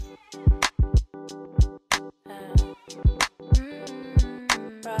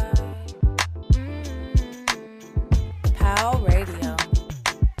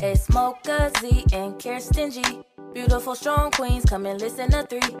It's Mocha Z and Kirsten G. Beautiful, strong queens, come and listen to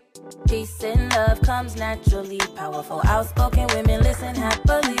 3. Peace and love comes naturally. Powerful, outspoken women listen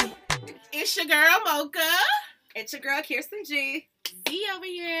happily. It's your girl, Mocha. It's your girl, Kirsten G. Z over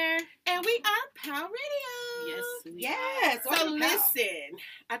here. And we are Pow Radio. Yes. So listen,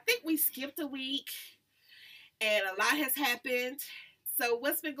 I think we skipped a week and a lot has happened. So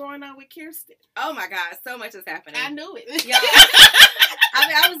what's been going on with Kirsten? Oh my God, so much is happening. I knew it. Yeah.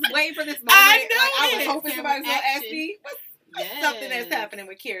 I was waiting for this moment. I was hoping somebody was going to ask me what's something that's happening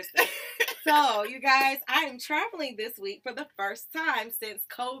with Kirsten. So, you guys, I am traveling this week for the first time since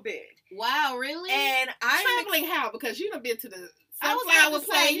COVID. Wow, really? And I'm Traveling how? Because you done been to the I was Sunflower about to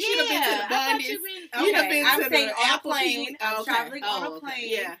place. say, You done been to the Bunnies. You done been I'm to saying the on a Apple plane. Pee- I'm okay. traveling on a okay. plane.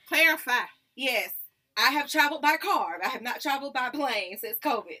 Yeah. Clarify. Yes. I have traveled by car. I have not traveled by plane since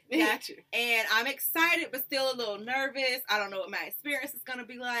COVID. Got you. And I'm excited, but still a little nervous. I don't know what my experience is gonna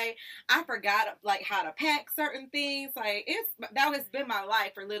be like. I forgot like how to pack certain things. Like that has been my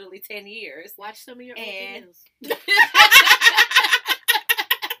life for literally 10 years. Watch some of your And- old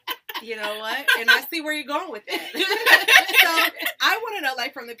You know what? And I see where you're going with that. So I want to know,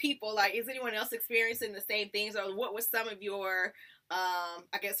 like, from the people, like, is anyone else experiencing the same things, or what was some of your,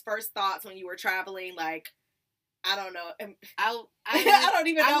 I guess, first thoughts when you were traveling? Like, I don't know. I don't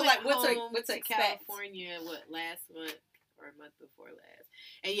even know, like, what to expect. California, last month or a month before last.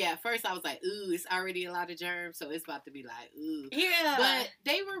 And yeah, at first I was like, ooh, it's already a lot of germs, so it's about to be like, ooh. Yeah. But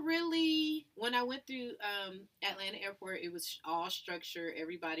they were really, when I went through Atlanta Airport, it was all structured.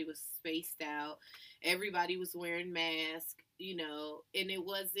 Everybody was spaced out. Everybody was wearing masks, you know, and it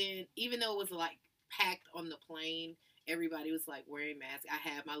wasn't, even though it was like packed on the plane, everybody was like wearing masks. I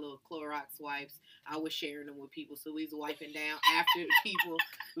had my little Clorox wipes. I was sharing them with people, so we was wiping down after the people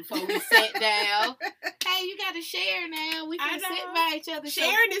before we sat down. Hey, you got to share now. We can sit by each other.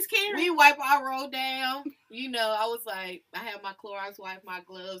 Sharing is caring. We wipe our roll down. You know, I was like, I had my Clorox wipe, my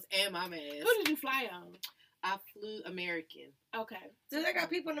gloves, and my mask. Who did you fly on? I flew American. Okay. So they got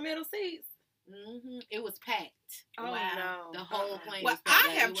people in the middle seats. Mm-hmm. It was packed. Oh, Wow. no. The whole plane Well, was packed.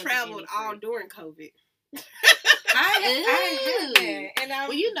 I have traveled all during COVID. I haven't. And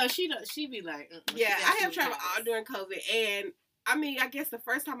well, you know, she be like, yeah, I have traveled all during COVID, and I mean, I guess the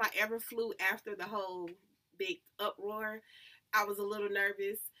first time I ever flew after the whole big uproar, I was a little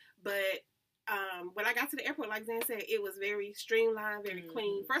nervous, but when I got to the airport, like Zan said, it was very streamlined, very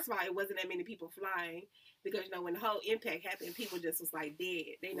clean. First of all, it wasn't that many people flying, because, you know, when the whole impact happened, people just was like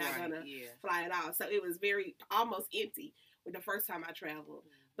dead. They're not gonna fly at all. So it was very almost empty with the first time I traveled.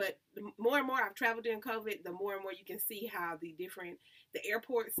 But the more and more I've traveled during COVID, the more and more you can see how the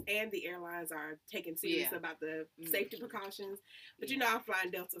airports and the airlines are taking serious about the safety precautions. But you know, I'm flying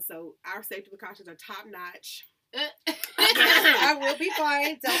Delta, so our safety precautions are top notch. I will be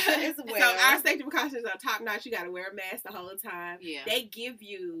flying Delta as well. So our safety precautions are top notch. You got to wear a mask the whole time. Yeah. They give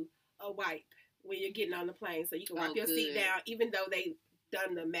you a wipe when you're getting on the plane, so you can wipe your seat good. down, even though they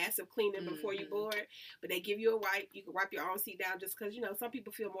done the massive cleaning before you board. But they give you a wipe. You can wipe your own seat down, just because, you know, some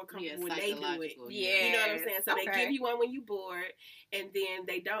people feel more comfortable when they do it. Yeah. You know what I'm saying? So they give you one when you board, and then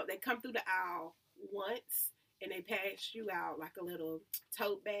they come through the aisle once, and they pass you out like a little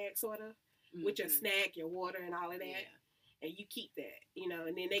tote bag, sort of, with your snack, your water, and all of that. Yeah. And you keep that, you know,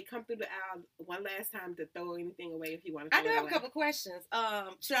 and then they come through the aisle one last time to throw anything away if you want to. I do have a couple questions.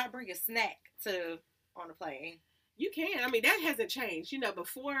 Should I bring a snack on the plane? You can. I mean, that hasn't changed. You know,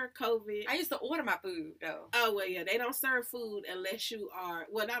 before COVID, I used to order my food though. Oh well, yeah, they don't serve food unless you are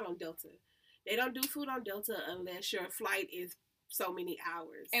not on Delta. They don't do food on Delta unless your flight is so many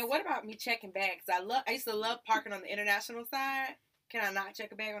hours. And what about me checking bags? I used to love parking on the international side. Can I not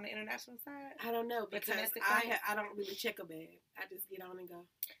check a bag on the international side? I don't know, because domestic I don't really check a bag. I just get on and go.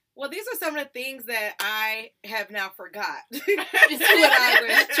 Well, these are some of the things that I have now forgot. When I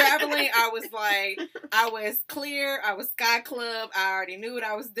was traveling, I was clear. I was Sky Club. I already knew what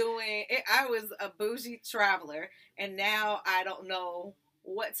I was doing. I was a bougie traveler, and now I don't know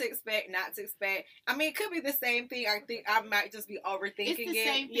what to expect, not to expect. I mean, it could be the same thing. I think I might just be overthinking it's the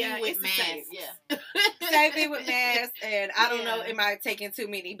same it. thing with masks. Yeah. Same thing with masks, and I don't know, am I taking too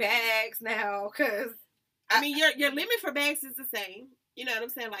many bags now? Because I mean, your limit for bags is the same. You know what I'm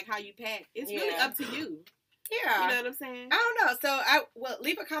saying? Like how you pack. It's really up to you. Yeah. You know what I'm saying? I don't know. So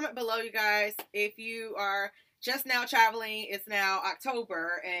leave a comment below, you guys, if you are just now traveling. It's now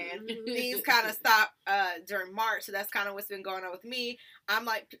October, and things kind of stopped during March, so that's kind of what's been going on with me. I'm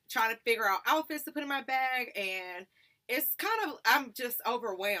like trying to figure out outfits to put in my bag, and it's kind of, I'm just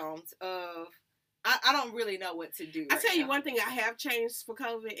overwhelmed of, I don't really know what to do. I tell you one thing I have changed for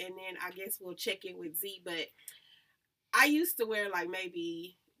COVID, and then I guess we'll check in with Z, but I used to wear like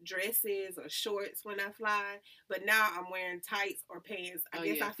maybe dresses or shorts when I fly, but now I'm wearing tights or pants. I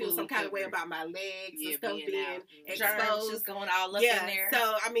guess I feel some kind of way about my legs and stuff being exposed. Germs just going all up in there.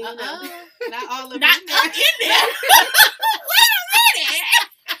 So I mean, not all of not in there. up in there.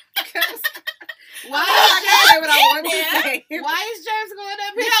 Why Why is germs going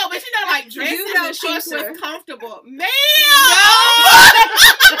up here? No, but you know, like dresses and shorts Keisha. was comfortable. Man,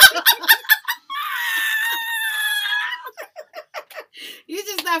 You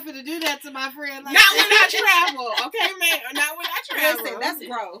just not finna do that to my friend. Like not when I travel, okay, man. Not when I travel. Listen, that's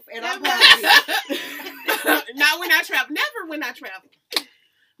growth, and I'm That proud of you. Not when I travel. Never when I travel.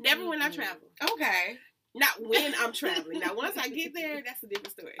 Never when I travel. Okay. Not when I'm traveling. Now, once I get there, that's a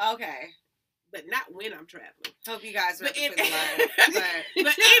different story. Okay. But not when I'm traveling. Hope you guys But, remember the line.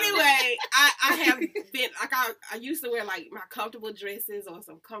 but anyway, I have been like I used to wear like my comfortable dresses or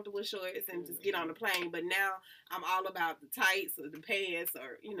some comfortable shorts and just get on the plane. But now I'm all about the tights or the pants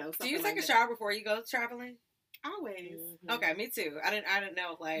or something. Do you take like a shower before you go traveling? Always. Okay, me too. I didn't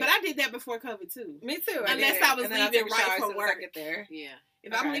know like. But I did that before COVID too. Me too. Unless I was leaving right from work. Get there. Yeah.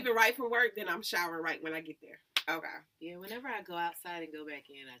 If I'm leaving right from work, then I'm showering right when I get there. Okay. Yeah, whenever I go outside and go back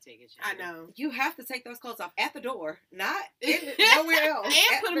in, I take a shower. I know. You have to take those clothes off at the door, not nowhere else.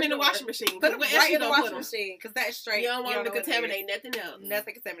 And put them in the washing machine. Put them right in the washing machine because that's straight. You don't want them to contaminate nothing else.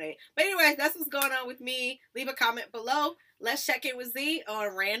 Nothing contaminate. But anyways, that's what's going on with me. Leave a comment below. Let's check in with Z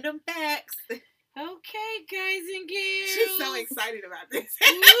on random facts. Okay, guys and girls. She's so excited about this.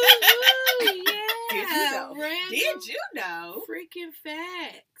 Woo-hoo, yeah. Did you know? Random Did you know? freaking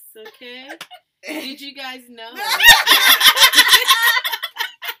facts, okay? Did you guys know?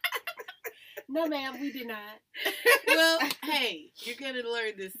 No, ma'am, we did not. Well, hey, you're going to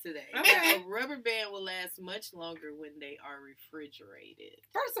learn this today. Okay. A rubber band will last much longer when they are refrigerated.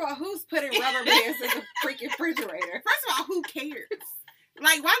 First of all, who's putting rubber bands in the freaking refrigerator? First of all, who cares?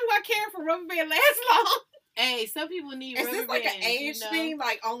 Like, why do I care if a rubber band lasts long? Hey, some people need Is rubber this like bands, an age thing?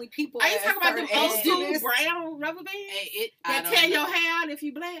 Like only people. Are you talking about them old school age? brown rubber bands? Hey, That tear your hair out if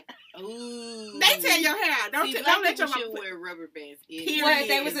you black? Ooh. They tear your hair out. Don't let your should mama wear rubber bands. Well, if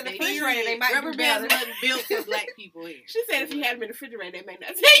they was in the refrigerator, they might rubber be bands better. wasn't built for black people here. She said if you had them in the refrigerator, they may not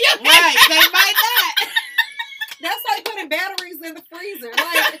tear your hair. Right, they might not. That's like putting batteries in the freezer.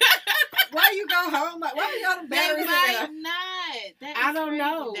 Like, why you go home? Like, why you got the They batteries in might there? not. That I is don't crazy.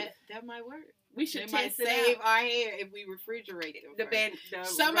 know. That might work. We should They might test it save out. our hair if we refrigerate them. The first. band,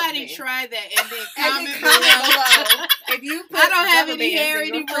 Somebody try that and then comment And then below. comment below. If you put I don't have rubber any bands hair in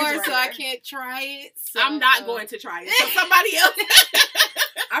your anymore, so I refrigerator. can't try it. So, I'm not going to try it. So somebody else.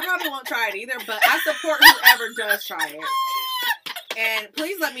 I probably won't try it either, but I support whoever does try it. And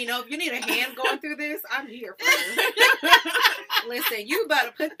please let me know if you need a hand going through this. I'm here for you. Listen, you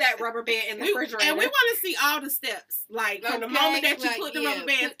better put that rubber band in the refrigerator. And we want to see all the steps. Like, from the Okay, moment that you like, put the yeah, rubber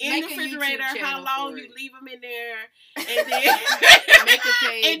bands in make the a refrigerator, YouTube how channel long for you it. leave them in there, and then Make a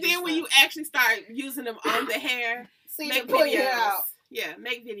page and then or when you actually start using them on the hair, see make you pull it videos. out. Yeah,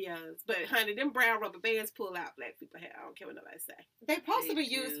 make videos. But honey, them brown rubber bands pull out black people hair. I don't care what nobody say. They supposed to be They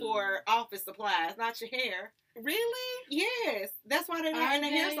used do. for office supplies, not your hair. Really? Yes, that's why they're not in the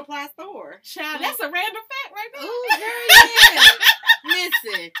Okay. hair supply store. Child, that's a random fact right there. Ooh, girl, yeah.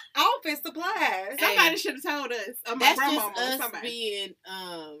 Listen, Office supplies. Hey, Somebody should have told us. Or my that's grandmama just or us somebody. being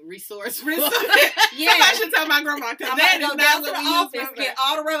resourceful. Somebody Yes. should tell my grandma. I'm Because about that to is go not down to what the we use office, rubber get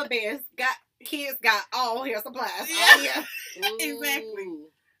all the rubber bands. Kids got all hair supplies. Yeah. Oh, yeah. Exactly. Ooh.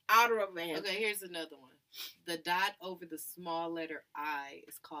 All the rubber bands. Okay, here's another one. The dot over the small letter I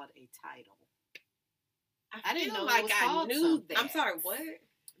is called a title. I didn't feel know it like was I called knew something. that. I'm sorry, what?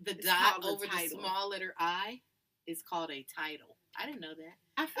 The It's dot called a over the title. small letter I is called a title. I didn't know that.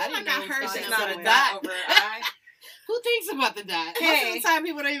 I I feel didn't like know I it was heard called that It's that not a somewhere. dot over an eye. Who thinks about the dot? Most Hey. of the time,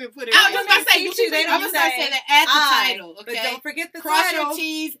 people don't even put it. I in was there. just about to say, teach do you, they people- I'm don't gonna start say saying that at the I, title. But Okay, don't forget the cross title. your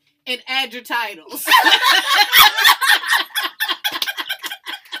T's and add your titles.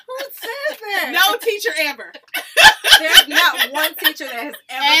 Who says that? No teacher ever. There's not one teacher that has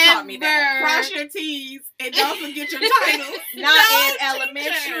ever taught me that. Ever. Cross your T's and don't forget your titles. Not No in teacher.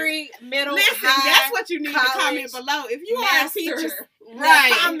 elementary, middle, Listen, high. that's what you need to comment college, below. If you are a masters. teacher,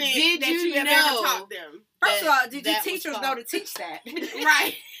 Right. comment Did that you you have know? ever taught them. First of all, did your that was teachers called- know to teach that?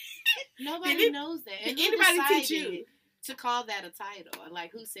 Right. Nobody Did it- knows that. And Did who anybody teach decided you? to call that a title?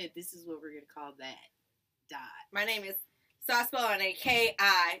 Like, who said this is what we're gonna call that? Dot. My name is, so I spell on a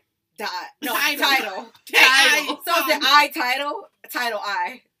K-I dot. No, Title. title. Title. So is it I title? Title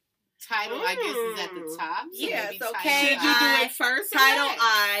I. Title, I guess, is at the top. So Yeah, maybe so title K- Should you do I- it first? or Title what?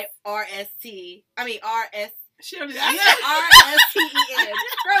 I R-S-T. I mean R-S. She'll do R-S-T-E-N.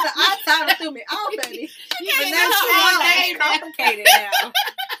 Girl, the I title threw me off, baby. You But can't now know she her own knows. name. It's complicated now.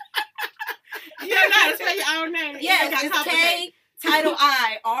 You don't know how to spell your own name. Yes, it's K title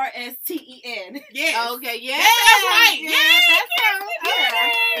I RSTEN. Yes. Okay, yeah. That's right. Yeah, Yeah, that's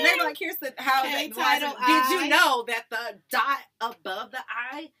right. And they're like, here's the how Okay, that title Did I. you know that the dot above the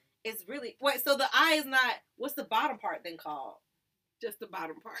I is really so the I is not what's the bottom part then called? Just the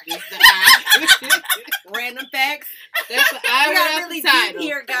bottom part. Just the eye. Random facts. That's the eye We got without really the title. deep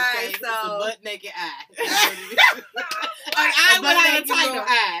here, guys, Okay, it's so- a butt naked eye. Like, I A without a butt-naked title. little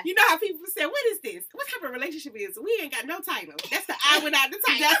eye. You know how people say, what is this? What type of relationship is it? We ain't got no title. That's the I without the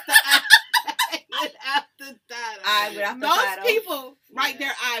title. That's the eye without the title. I without the Most title. people write Yeah.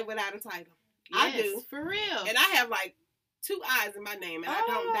 their I without a title. I Yes, do. for real. And I have like 2 I's in my name, and I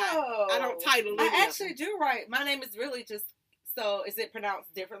don't title it. I actually do write. My name is really just so. Is it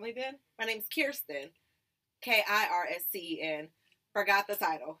pronounced differently then? My name's Kirsten. KIRSTEN. Forgot the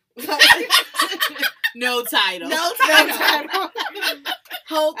title. No title. No title.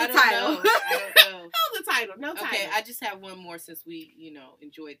 Hold the I don't title. know. I don't know. Hold the title. No title. Okay, I just have one more since we,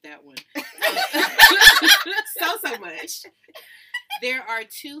 enjoyed that one. so much. There are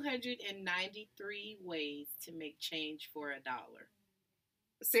 293 ways to make change for $1.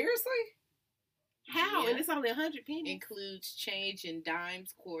 Seriously? How? Yeah. And it's only 100 pennies. Includes change in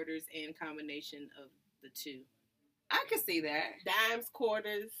dimes, quarters, and combination of the two. I can see that. Dimes,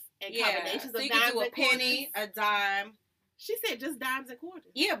 quarters, and Yeah. combinations So of you dimes can do a and penny, quarters. a dime. She said just dimes and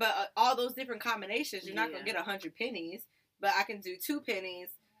quarters. Yeah, but all those different combinations, you're not Yeah. gonna get 100 pennies. But I can do 2 pennies,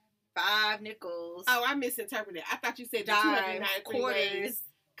 5 nickels, Oh, I misinterpreted. I thought you said the dimes, 293 ways quarters.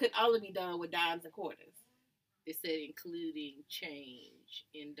 could only be done with dimes and quarters. It said including change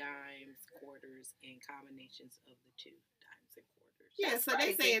in dimes, quarters, and combinations of the two. Dimes and quarters. Yeah, That's so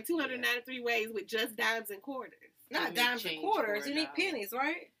they crazy. saying 293 ways with just dimes and quarters. Not Make dimes and change quarters. for You need $1. pennies,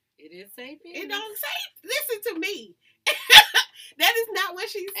 right? It didn't say pennies. It don't say. Listen to me. That is not what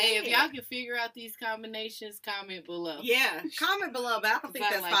she said. Hey, if y'all can figure out these combinations, comment below. Yeah, Comment below, but I don't think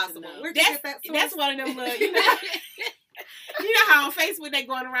I'd that's like to possible. know. Where'd you that's get that that's source? one of them little. You know how on Facebook they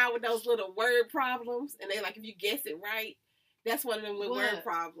going around with those little word problems, and they like if you guess it right, that's one of them little word What?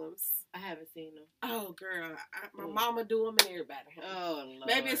 problems. I haven't seen them. Oh, girl, my Mm. mama do them and everybody. Oh, Lord.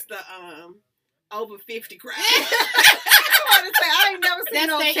 Maybe it's the over 50 crowd. I was to say, I ain't never seen That's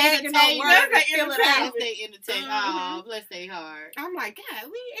no they tag and no entertainment. word That's to they fill it out. Bless they entertain. Oh, bless they heart. I'm like,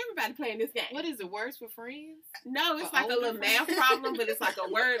 God, everybody playing this game. What is it? Words for friends? No, it's For like a older little math friends? problem, but it's like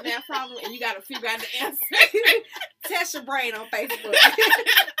a word math problem, and you got to figure out the answer. Test your brain on Facebook.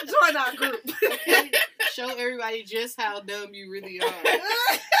 Join our group. Show everybody just how dumb you really are. Like,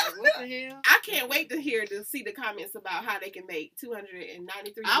 what the hell? I can't wait to see the comments about how they can make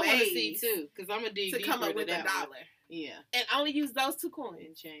 293 I ways want to see too, because I'm gonna dig to come deeper up with to $1 that one. Yeah, and only use those 2 coins.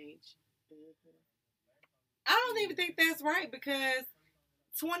 and change. I don't even think that's right because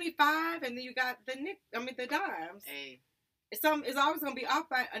 25 and then you got the dimes. Hey, It's always gonna be off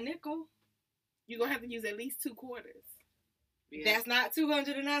by a nickel. You're gonna have to use at least 2 quarters. yeah. That's not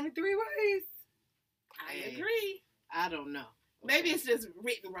 293 ways. I Hey. agree. I don't know. Maybe Okay. it's just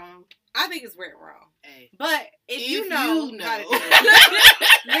written wrong. I think it's written wrong. Hey, But if you If know, you how to know. do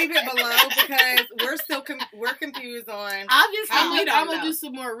it, leave it below because we're still we're confused on. Obviously, How? we I'm don't gonna know. do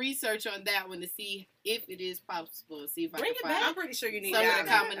some more research on that one to see if it is possible. See if Bring I it can back. find. I'm pretty sure you need Some of the dimes,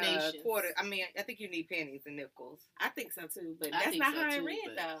 combinations. quarter. I mean, I think you need pennies and nickels. I think so too, but I that's think not so how it too, read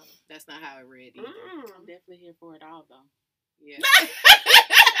but- though. That's not how I read either. I'm Mm. definitely here for it all, though. Yeah,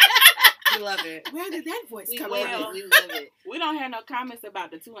 We love it. Where did that voice we come love from? it. We love it. We don't have no comments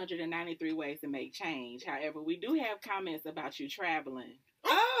about the 293 ways to make change. However, we do have comments about you traveling.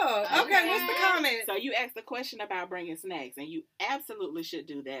 Oh, okay. Okay. What's the comment? So you asked a question about bringing snacks, and you absolutely should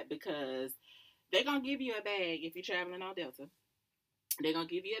do that because they're going to give you a bag if you're traveling on Delta. They're going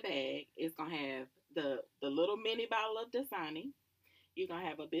to give you a bag. It's going to have the little mini bottle of Dasani. You're going to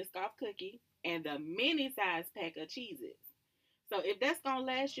have a Biscoff cookie and the mini size pack of Cheez-Its. So if that's going to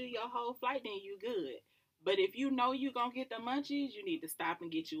last you your whole flight, then you good. But if you know you're going to get the munchies, you need to stop and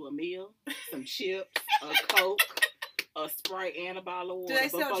get you a meal, some chips, a Coke, a Sprite, and a bottle of water. Do they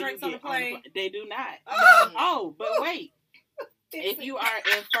sell before you drinks on get the plane? They do not. Oh! Oh, but wait. If you are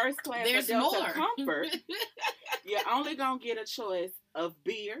in first class There's of Delta more. Comfort, you're only going to get a choice of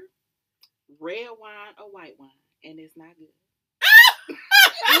beer, red wine, or white wine. And it's not good.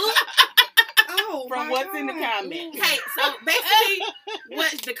 Oh, From my what's in the God. comments. Okay, so basically,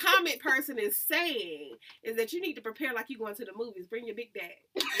 what the comment person is saying is that you need to prepare like you going to the movies. Bring your big bag.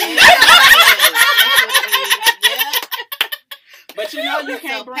 Yeah, that's what it is. Yeah. But you know you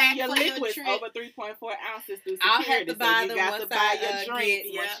can't So bring pack your for your liquids trip. over 3.4 ounces through security. I'll have to buy so you them got once to buy your I drink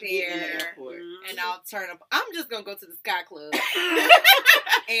get once you get in the there. airport. And I'll turn up. I'm just gonna go to the Sky Club.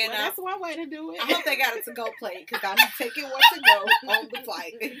 And Well, that's one way to do it. I hope they got a to-go plate because I'm taking one to go on the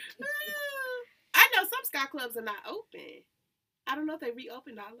flight. I know some Sky Clubs are not open. I don't know if they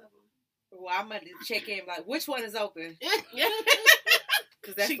reopened all of them. Well, I'm gonna check in. Like, which one is open? Yeah.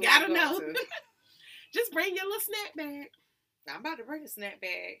 Because that's She what I'm gotta going know. to. Just bring your little snack bag. I'm about to bring a snack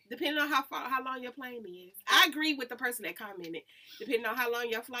bag. Depending on how long your plane is. I agree with the person that commented. Depending on how long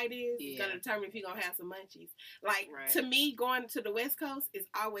your flight is, it's Yeah. gonna determine if you're gonna have some munchies. Like Right. to me, going to the West Coast is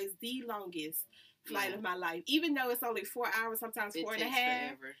always the longest flight Yeah. of my life. Even though it's only 4 hours, sometimes It 4.5. takes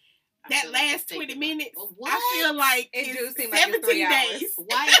forever. I That feel like last it's taking 20 about- minutes, Well, what? I feel like It do it's seem like it's 17 3 hours. days.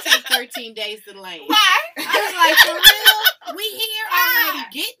 Why it take 13 days to land? Why? I was like, for real? We here already? Why?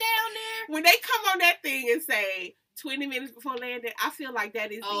 Get down there? When they come on that thing and say 20 minutes before landing, I feel like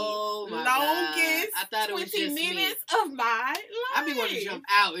that is Oh the my longest God. I thought it was 20 just me. minutes of my life. I be wanting to jump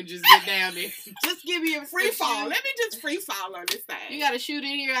out and just get down there. Just give me a Free fall. shoot. Let me just free fall on this thing. You got a shoot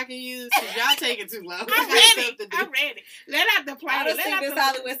in here I can use because y'all taking too long. I'm I got ready. stuff to do. I'm ready. Let out the plane. I done Let seen out this the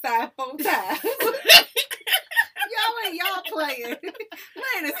Hollywood sign 4 times. y'all playing.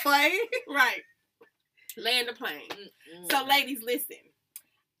 Land is playing. Right. Land the plane. Mm-mm. So, ladies, listen.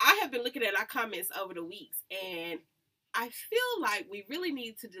 I have been looking at our comments over the weeks, and I feel like we really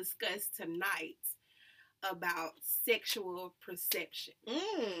need to discuss tonight about sexual perception.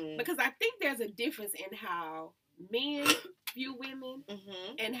 Because I think there's a difference in how men view women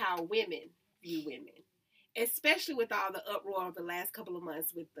Mm-hmm. and how women view women. Especially with all the uproar of the last couple of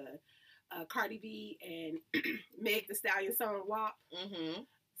months with the Cardi B and Meg Thee Stallion song WAP. Mm-hmm.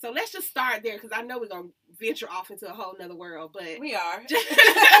 So let's just start there because I know we're going to venture off into a whole nother world. But We are.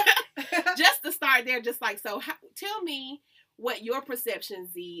 just to start there, just like, so tell me what your perception,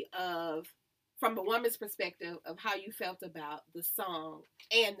 Z, of, from a woman's perspective, of how you felt about the song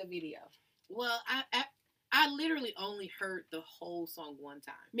and the video. Well, I literally only heard the whole song one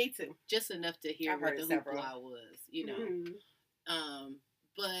time. Me too. Just enough to hear I've what heard the it several. hoopla was, you know. Mhm.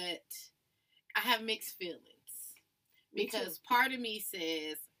 But I have mixed feelings. Me Because part of me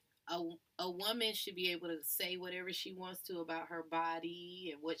says a woman should be able to say whatever she wants to about her body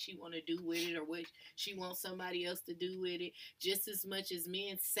and what she want to do with it or what she wants somebody else to do with it, just as much as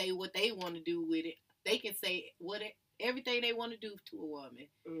men say what they want to do with it. They can say everything they want to do to a woman,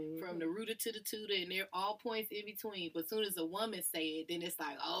 from the rooter to the tutor, and they're all points in between. But as soon as a woman say it, then it's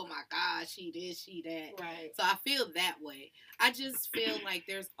like, oh my God, she this, she that. Right. So I feel that way. I just feel like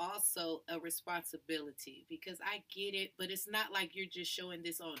there's also a responsibility because I get it, but it's not like you're just showing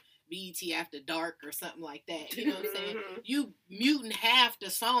this on BET After Dark or something like that. You know what I'm saying? Mhm. You muting half the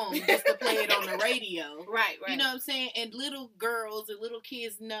song just to play it on the radio. Right, right. You know what I'm saying? And little girls and little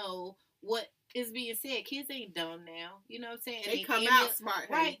kids know what is being said. Kids ain't dumb now. You know what I'm saying? And they come out smart.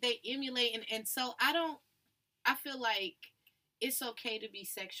 honey. right, they emulate, and so I feel like it's okay to be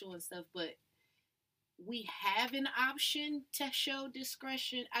sexual and stuff, but we have an option to show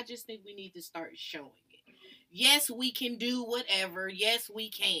discretion. I just think we need to start showing it. Yes, we can do whatever. Yes, we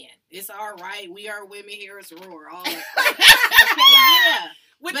can. It's all right. We are women here. It's Roar. All that stuff. Okay, yeah.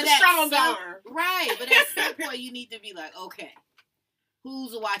 With But the at strong some- arm. Right, but at some point you need to be like, okay,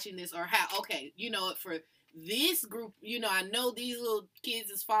 who's watching this or how? Okay, you know, for this group, you know, I know these little kids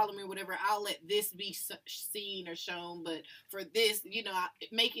is following me or whatever. I'll let this be seen or shown, but for this, you know,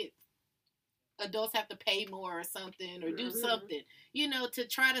 make it adults have to pay more or something or do Mhm. something, you know, to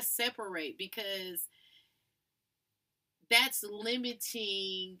try to separate because that's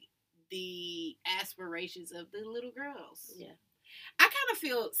limiting the aspirations of the little girls. Yeah. I kind of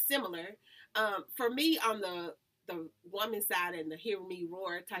feel similar. For me, on the woman side and the hear me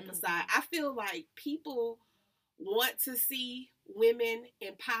roar type of side, I feel like people want to see women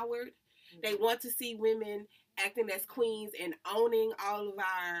empowered. They want to see women acting as queens and owning all of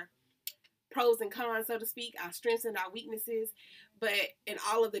our pros and cons, so to speak, our strengths and our weaknesses, but in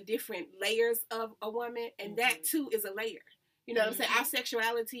all of the different layers of a woman. And that too is a layer. You know what I'm saying? Our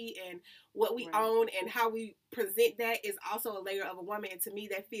sexuality and what we own and how we present that is also a layer of a woman. And to me,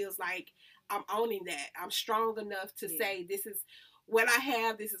 that feels like I'm owning that. I'm strong enough to say, this is what I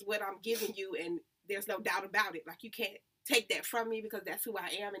have. This is what I'm giving you. And there's no doubt about it. Like, you can't take that from me because that's who I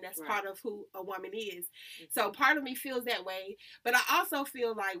am. And that's part of who a woman is. So part of me feels that way. But I also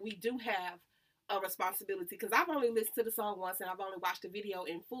feel like we do have a responsibility because I've only listened to the song once and I've only watched the video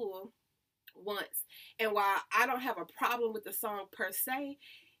in full once. And while I don't have a problem with the song per se,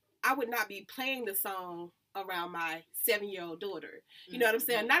 I would not be playing the song around my 7-year-old daughter. You know what I'm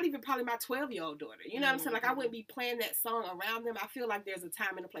saying? Not even probably my 12-year-old daughter. You know what I'm saying? Like, I wouldn't be playing that song around them. I feel like there's a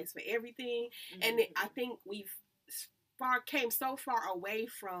time and a place for everything. And I think we've came so far away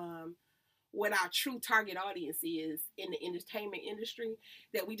from what our true target audience is in the entertainment industry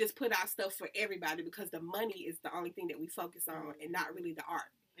that we just put out stuff for everybody because the money is the only thing that we focus on and not really the art.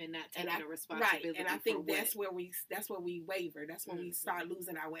 And not taking the responsibility. Right. And I think that's where we waver. That's when we start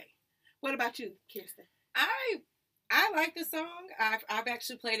losing our way. What about you, Kirsten? I like the song. I've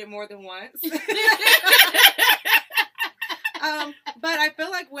actually played it more than once. But I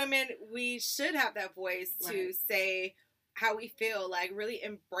feel like women, we should have that voice to say how we feel, like really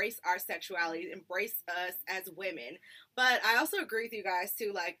embrace our sexuality, embrace us as women. But I also agree with you guys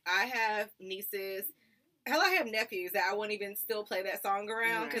too. Like, I have nieces, hell, I have nephews that I won't even still play that song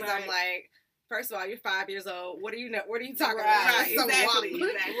around because I'm like, first of all, you're 5 years old. What are you talking about? Right, exactly.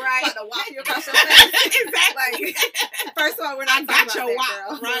 Right. Like the wop you across your face. Exactly. Like, first of all, we're not talking about your that,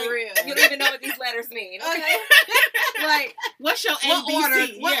 girl. Right. For real. You don't even know what these letters mean. Okay. Like, what's your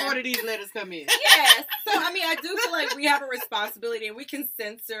ABC? What order these letters come in? Yes. So I mean, I do feel like we have a responsibility, and we can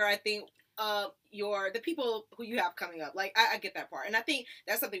censor, I think, the people who you have coming up. Like, I get that part, and I think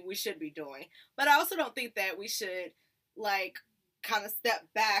that's something we should be doing. But I also don't think that we should, like, kind of step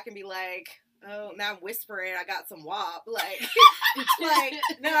back and be like, oh, now I'm whispering, I got some WAP. Like,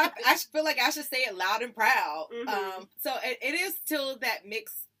 no, I feel like I should say it loud and proud. So it is still that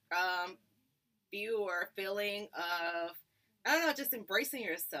mixed view or feeling of, I don't know, just embracing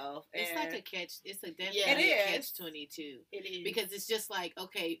yourself. It's like a catch. It's definitely a catch-22. It is. Because it's just like,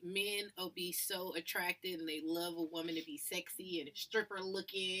 okay, men will be so attracted and they love a woman to be sexy and stripper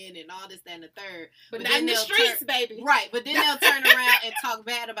looking and all this, that, and the third. But not in the streets, baby. Right. But then they'll turn around and talk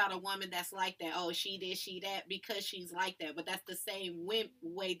bad about a woman that's like that. Oh, she this, she that, because she's like that. But that's the same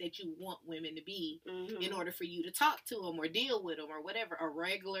way that you want women to be in order for you to talk to them or deal with them or whatever. A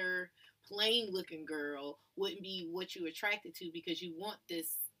regular, plain looking girl wouldn't be what you're attracted to because you want this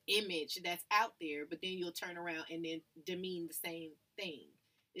image that's out there, but then you'll turn around and then demean the same thing.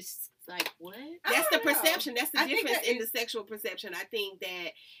 It's like, what? That's the perception. That's the difference in the sexual perception. I think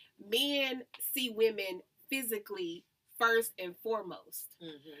that men see women physically first and foremost.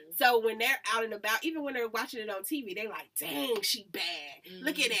 So when they're out and about, even when they're watching it on TV, they like, dang, she bad.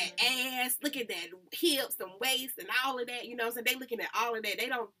 Look at that ass. Look at that hips and waist and all of that. You know what I'm saying? They looking at all of that. They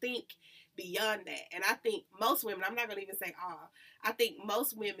don't think beyond that. And I think most women, I'm not going to even say all, I think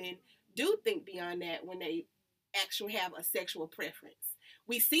most women do think beyond that when they actually have a sexual preference.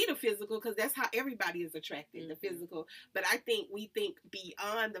 We see the physical because that's how everybody is attracted, the physical. But I think we think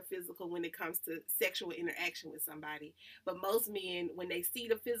beyond the physical when it comes to sexual interaction with somebody. But most men, when they see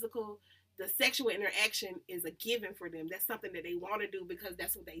the physical, the sexual interaction is a given for them. That's something that they want to do because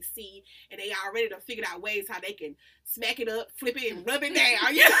that's what they see. And they already done figured out ways how they can smack it up, flip it, and rub it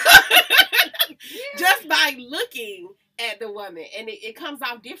down. You know? Just by looking at the woman. And it comes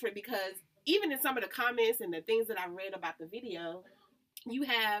off different because even in some of the comments and the things that I read about the video, you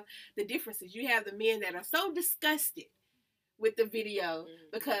have the differences. You have the men that are so disgusted with the video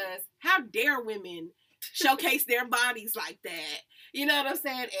because how dare women showcase their bodies like that? You know what I'm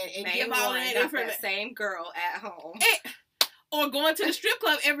saying? And give all that information. That same girl at home. Or going to the strip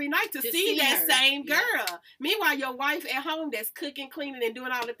club every night to see that same girl. Yeah. Meanwhile, your wife at home that's cooking, cleaning, and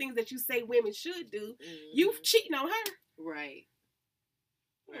doing all the things that you say women should do, you cheating on her. Right.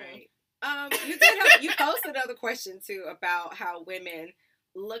 You posted another question too about how women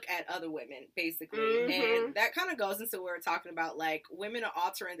look at other women, basically, and that kind of goes into what we're talking about. Like, women are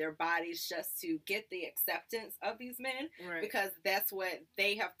altering their bodies just to get the acceptance of these men, because that's what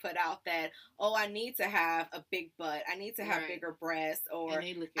they have put out. That, oh, I need to have a big butt, I need to have bigger breasts, or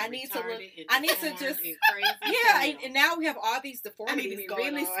I need to just and now we have all these deformities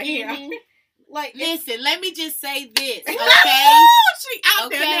going on here. Like, listen, let me just say this, okay? She out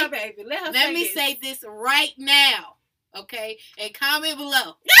there now, baby. Let me say this right now, okay? And comment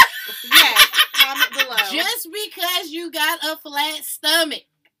below. Yes, comment below. Just because you got a flat stomach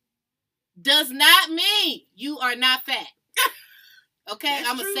does not mean you are not fat. Okay,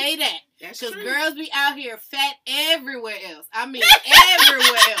 I'm gonna say that because girls be out here fat everywhere else. I mean,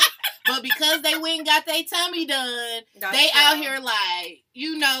 everywhere else. But because they went and got their tummy done, they out here like,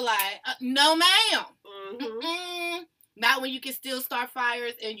 no ma'am. Not when you can still start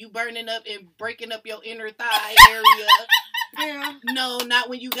fires and you burning up and breaking up your inner thigh area. No, not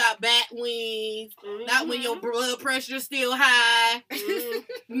when you got bat wings. Not when your blood pressure's still high.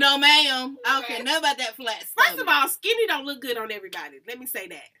 No ma'am. I don't care nothing about that flat stomach. First of all, skinny don't look good on everybody. Let me say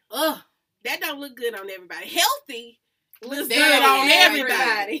that. That don't look good on everybody. Healthy looks There good it on is.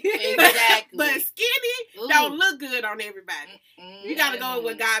 everybody. Exactly. But skinny Ooh. don't look good on everybody. You gotta go with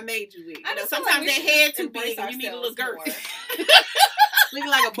what Mm. God made you with. I You know, just feel sometimes like that we should head just too embrace big and you need a little ourselves girth. more. Looking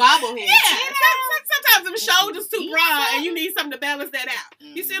like a bobblehead. Yeah, sometimes them shoulders too Eat broad and something. you need something to balance that out.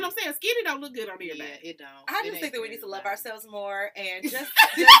 You see Mm. what I'm saying? Skinny don't look good on Yeah, everybody. it don't. I It just ain't think that we for need to love everybody. ourselves more and just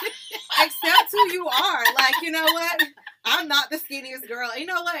accept who you are. Like, you know what? I'm not the skinniest girl. You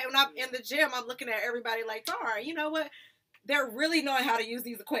know what? When I'm in the gym, I'm looking at everybody like, darn, you know what? They're really knowing how to use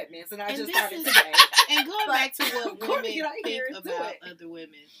these equipments, and I And just this started is- today. And going Like, back to what Courtney, women get out think here and do about it. other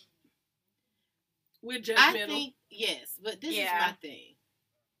women, We're I judgmental. think yes, but this Yeah. is my thing.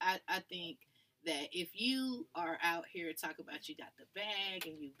 I think that if you are out here talking about you got the bag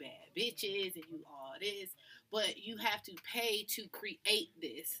and you bad bitches and you all this, but you have to pay to create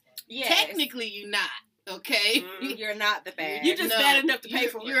this. Yes. Technically, you're not. Okay, Mhm. You're not the bad. You just bad enough to pay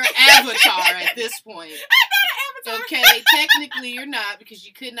for it. You're an avatar at this point. I'm not an avatar. Okay, technically you're not because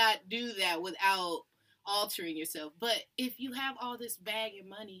you could not do that without altering yourself. But if you have all this bag and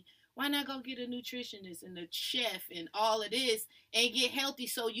money, why not go get a nutritionist and a chef and all of this and get healthy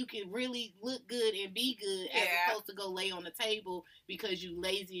so you can really look good and be good as Yeah. opposed to go lay on the table because you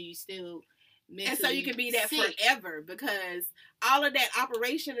lazy and you still mentally And so you can be that sick. forever because all of that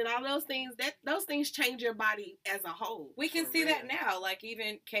operation and all those things change your body as a whole. We can For see that real. now. Like,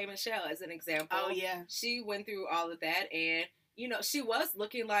 even K. Michelle as an example. Oh yeah. She went through all of that, and, you know, she was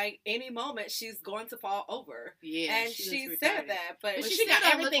looking like any moment she's going to fall over. Yeah, and she she was said retarded. that, but But she she got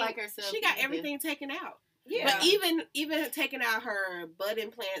still don't look everything. like herself She got either. everything taken out. yeah. But even taking out her butt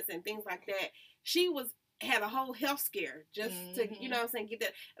implants and things like that, she had a whole health scare just to, you know what I'm saying, get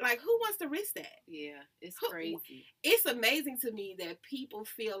that. Like, who wants to risk that? Yeah, it's Who- crazy. It's amazing to me that people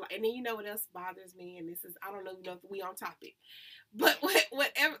feel like, and then you know what else bothers me, and this is, I don't know if we on topic, but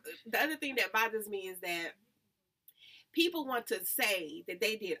whatever, the other thing that bothers me is that people want to say that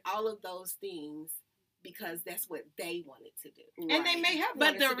they did all of those things because that's what they wanted to do. And they may have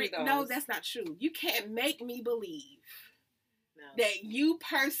But wanted to do those. no, that's not true. You can't make me believe No. that you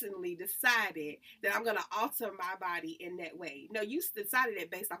personally decided that I'm going to alter my body in that way. No, you decided that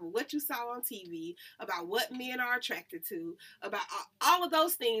based off of what you saw on TV, about what men are attracted to, about all of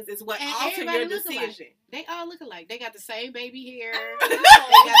those things is what And alter everybody your look alike. decision. They all look alike. They got the same baby hair. I They know.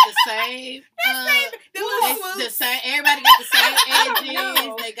 got the same. The little The swoops. same. Everybody got the same I don't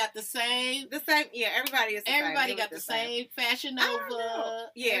know. edges. They got the same. The same, yeah, everybody is the same. Everybody They got look the same Fashion I don't know.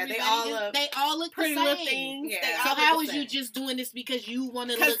 Nova. Yeah, Everybody they all look Pretty the little same. things. Yeah. They So So all how look is the you same. just doing this because you want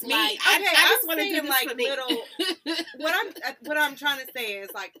to 'Cause look me, like? I Okay, just I'm want to do saying, this like, for me. what I'm trying to say is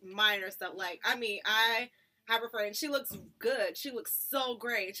like minor stuff. Like, I mean, I have a friend. She looks good. She looks so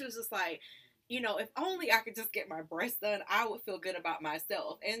great. She was just like, you know, if only I could just get my breasts done, I would feel good about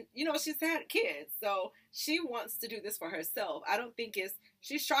myself. And you know, she's had kids, so she wants to do this for herself. I don't think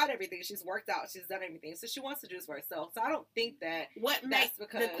she's tried everything. She's worked out. She's done everything, so she wants to do this for herself. So I don't think that. What makes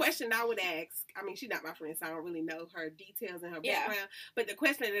That's because the question I would ask? I mean, she's not my friend, so I don't really know her details and her Yeah. background. But the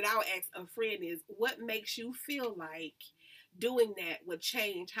question that I would ask a friend is, what makes you feel like doing that would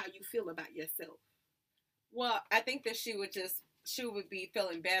change how you feel about yourself? Well, I think that she would be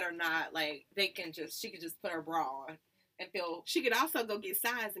feeling better. Not like she could just put her bra on and feel. She could also go get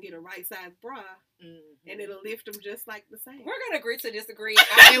size and get a right size bra, Mhm. and it'll lift them just like the same. We're gonna agree to disagree.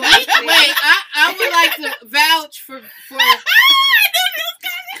 Hey, wait, I would like to vouch for.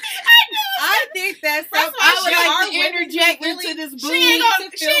 I think that's First of all, I would there are like to women who interject really into this need She ain't booty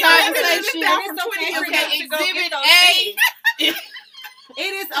gonna- to she feel ain't better. gonna conversation. lift out It's from okay 20 for Okay, you to go exhibit get those A. things.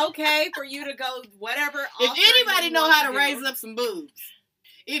 It is okay for you to go whatever. If altering anybody you know want how to do. raise up some boobs,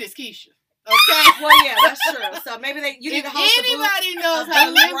 it is Keisha. Okay. Well, yeah, that's true. So maybe you need If to host a boob. anybody knows a how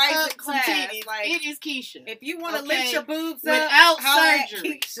to boob lift rising up some class, titties, like, it is Keisha. If you want to Okay. lift your boobs Without up, holla at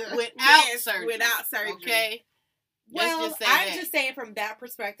surgery. Keisha. Without Yes, surgery. without surgery. Okay. Let's Well, just say I'm that. just saying from that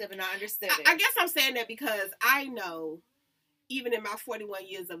perspective, and I understood it. I guess I'm saying that because I know, even in my 41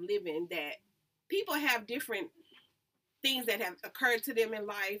 years of living, that people have different things that have occurred to them in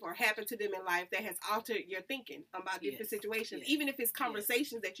life or happened to them in life that has altered your thinking about different Yes, situations. yes, Even if it's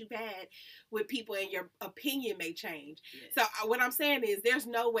conversations that you've had with people and your opinion may change. Yes. So what I'm saying is there's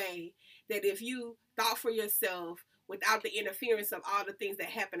no way that if you thought for yourself without the interference of all the things that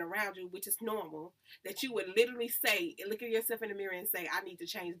happen around you, which is normal, that you would literally say, look at yourself in the mirror and say, I need to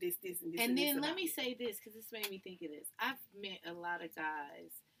change this, and this. And this then let about me say this, because this made me think of this. I've met a lot of guys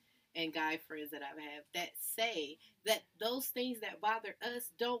and guy friends that I've had that say that those things that bother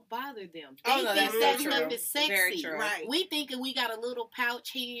us don't bother them. They Oh, no, think that's that so stuff true. is sexy. Very true. Right. We thinking we got a little pouch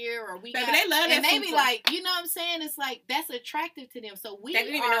here, or we Baby, got, they love that and they be fupa. like, you know what I'm saying? It's like that's attractive to them. So we They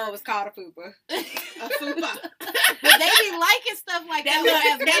didn't even know it was called a fupa. A fupa. but they be liking stuff like that.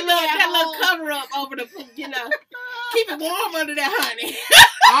 That whereas maybe little at home- cover up over the, you know, keep it warm under there, honey.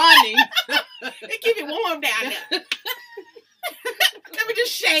 awning. They keep it warm down there. Let me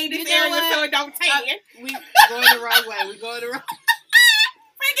just shade this You know area what? so it don't tan. We going the wrong way. We going the wrong.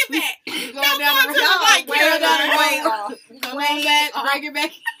 Bring it back. We Don't going down go the to the wrong light, way. Way Caroline. off. Come on back. Bring it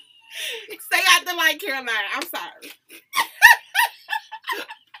back. Stay out the light, Caroline. I'm sorry.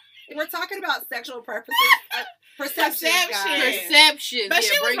 We're talking about sexual purposes. Perception. guys. Perceptions. But yeah,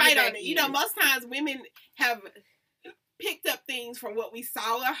 she was bring right back on it. You know, most times women have picked up things from what we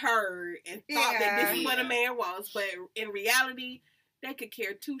saw or heard and thought that this is what a man wants, but in reality, they could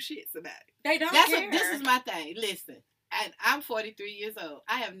care two shits about it. They don't That's care. this is my thing. Listen, I'm 43 years old.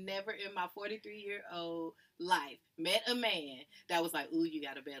 I have never in my 43-year-old life met a man that was like, "Ooh, you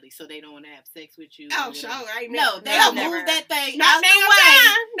got a belly," so they don't want to have sex with you. Oh, or sure. whatever. I ain't No, never, they'll never. move that thing Not out now the way.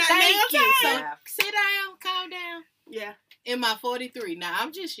 time. Not Thank now you. So time. Yeah. sit down, calm down. Yeah. In my 43, now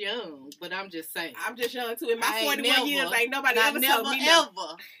I'm just young, but I'm just saying. I'm just young too. In my I ain't 41 never- years, ain't nobody Not ever never, told me no.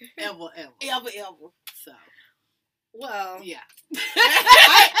 ever. So Well, yeah.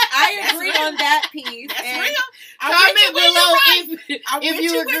 I That's agree real. on that piece. That's and- real. Comment below I'm if with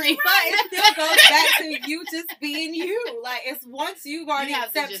you you when agree. you're But it still goes back to you just being you. Like, it's once you've already You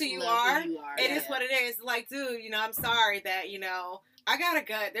have to accepted just who you love are, who you are. it is Yeah. what it is. Like, dude, I'm sorry that, I got a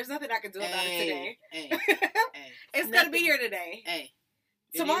gut. There's nothing I can do about it today. Hey, It's going to nothing. be here today. hey.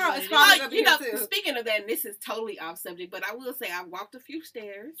 It Tomorrow is it's what it probably is. gonna be You know, here too. speaking of that, and this is totally off subject, but I will say I walked a few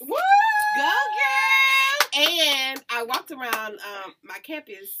stairs. Woo! Go girl. And I walked around my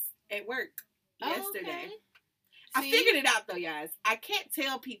campus at work yesterday. Okay. I See? figured it out though, guys. I can't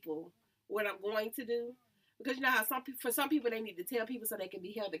tell people what I'm going to do because you know how for some people they need to tell people so they can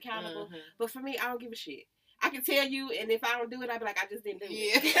be held accountable. Mhm. But for me, I don't give a shit. I can tell you, and if I don't do it, I'll be like, I just didn't do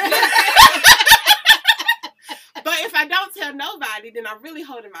it. Yeah. But if I don't tell nobody, then I'm really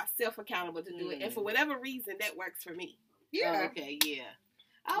holding myself accountable to do it. And for Mm. whatever reason, that works for me. Yeah. Oh, okay, yeah.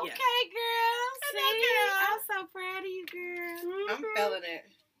 Okay, girl. I know, See? girl. I'm so proud of you, girl. I'm feeling it.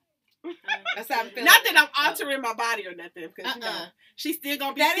 That's how I'm feeling Not it. that I'm altering my body or nothing, because you know Uh-uh. she's still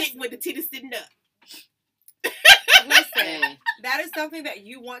gonna be That thick is- with the titties sitting up. Listen, Hey, that is something that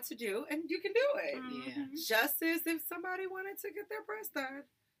you want to do, and you can do it. yeah. Just as if somebody wanted to get their breast done.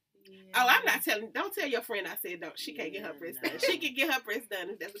 Oh, I'm not telling. Don't tell your friend I said don't. She can't get her breast done. No. She can get her breast done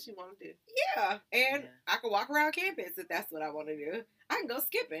if that's what she want to do. Yeah, and Yeah. I can walk around campus if that's what I want to do. I can go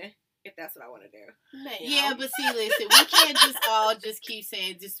skipping if that's what I want to do. Man, Yeah, but see, listen, we can't just all just keep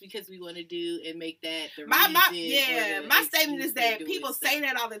saying just because we want to do and make that the my reason. or the my statement excuse is for that doing people stuff. say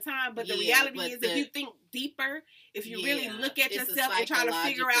that all the time, but the Yeah, reality but is, the- if you think deeper, if you really Yeah, look at it's a yourself and try to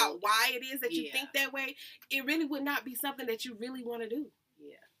figure out psychological- why it is that you Yeah. think that way, it really would not be something that you really want to do.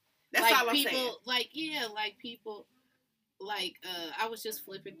 Yeah. That's like all I'm people, saying. like people, I was just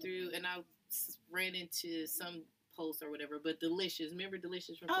flipping through and I ran into some post or whatever, but Delicious, remember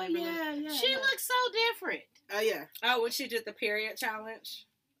Delicious from Oh Flavorless? yeah. She looks so different. Oh yeah. Oh, when she did the period challenge.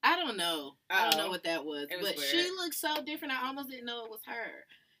 I don't know. I don't know Oh. what that was, It was but weird. she looks so different. I almost didn't know it was her.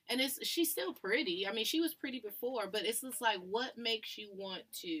 And she's still pretty. I mean, she was pretty before, but it's just like, what makes you want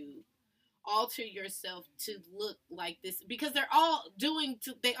to alter yourself to look like this? Because they're all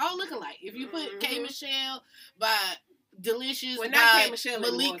they all look alike. If you put K Mhm. Michelle by Delicious, Well, not by K Michelle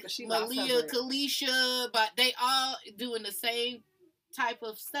anymore, 'cause she lost her Malia, breath. Kalisha, but they all doing the same type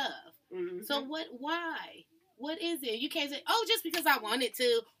of stuff. Mhm. So why? What is it? You can't say, oh, just because I wanted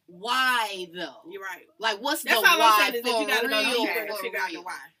to. Why though? You're right. Like, what's That's the all why I'm saying is that for you gotta go real? deeper to For figure out the real.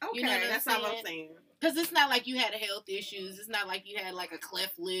 why. Okay, You know what That's I'm all I'm saying? saying. Because it's not like you had health issues. It's not like you had like a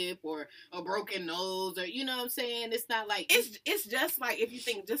cleft lip or a broken nose or, you know what I'm saying? It's not like It's just like if you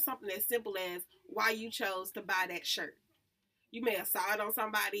think just something as simple as why you chose to buy that shirt. You may have saw it on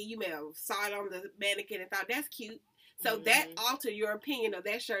somebody. You may have saw it on the mannequin and thought that's cute. So that Mhm. altered your opinion of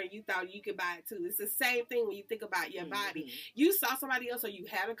that shirt and you thought you could buy it too. It's the same thing when you think about your body. Mhm. You saw somebody else or you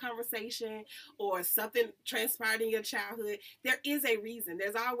had a conversation or something transpired in your childhood. There is a reason.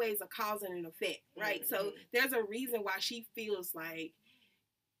 There's always a cause and an effect, right? So Mhm. there's a reason why she feels like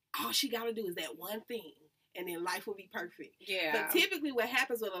all she got to do is that one thing and then life will be perfect. Yeah. But typically what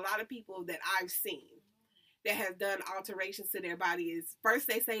happens with a lot of people that I've seen that has done alterations to their body is first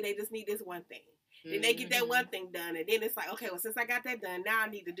they say they just need this one thing. Then they get that Mhm. one thing done, and then it's like, okay, well, since I got that done, now I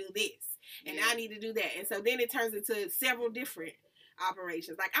need to do this, and now I need to do that. And so then it turns into several different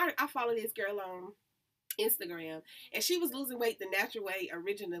operations. Like I follow this girl on Instagram, and she was losing weight the natural way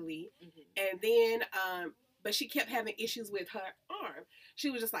originally, and then but she kept having issues with her arm. She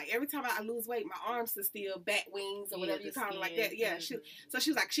was just like, every time I lose weight, my arms are still bat wings or whatever you call it, like that. Yeah, so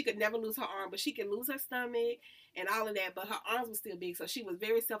she was like, she could never lose her arm, but she could lose her stomach and all of that, but her arms were still big, so she was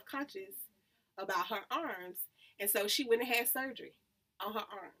very self-conscious about her arms, and so she went and had surgery on her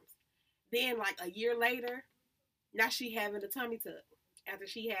arms. Then, like a year later, now she having a tummy tuck after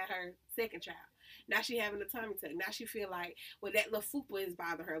she had her second child. Now she having a tummy tuck. Now she feel like, well, that little fupa is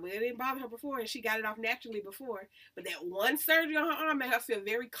bothering her. Well, it didn't bother her before, and she got it off naturally before. But that one surgery on her arm made her feel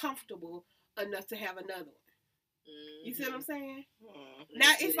very comfortable enough to have another one. You see what I'm saying?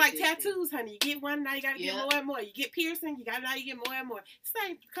 Now it's like tattoos, honey. You get one, now you got to get more and more. You get piercing, now you get more and more.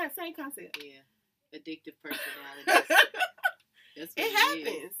 Same concept. Yeah, addictive personality. It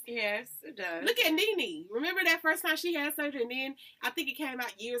happens. Yes, it does. Look at Nene. Remember that first time she had surgery, and then I think it came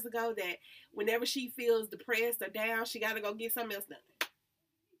out years ago that whenever she feels depressed or down, she got to go get something else done.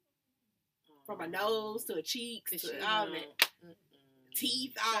 From her nose to her cheeks to all that.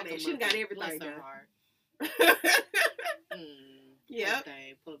 Teeth, all that. She got everything done. Yeah.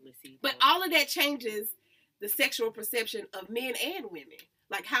 Publicity. But all of that changes the sexual perception of men and women.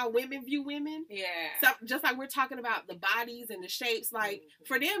 Like how women view women. Yeah. So just like we're talking about the bodies and the shapes, like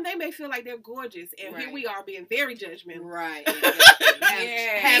for them, they may feel like they're gorgeous. And here we are being very judgmental. Right. Exactly.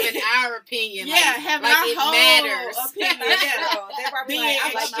 Having our opinion. Yeah, like, having like our it whole matters. opinion. Yeah. They're probably Being like,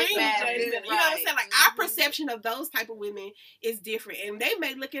 I like extreme my judgment. bad. You know what I'm saying? Like our perception of those type of women is different. And they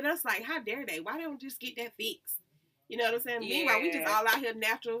may look at us like, how dare they? Why don't just get that fixed? You know what I'm saying? Meanwhile, we just all out here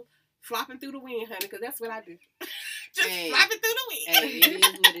natural, flopping through the wind, honey, because that's what I do. Just flopping through the wind. Hey, it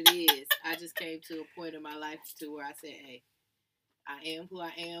is what it is. I just came to a point in my life to where I said, hey, I am who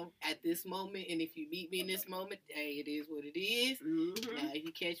I am at this moment, and if you meet me in this moment, hey, it is what it is. Now, if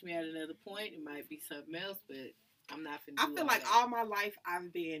you catch me at another point, it might be something else, but I'm not finna do I feel like all my life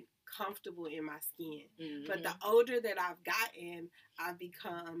I've been comfortable in my skin. But the older that I've gotten, I've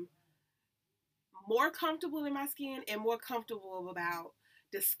become more comfortable in my skin and more comfortable about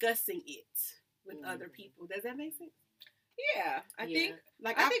discussing it with other people. Does that make sense? Yeah, I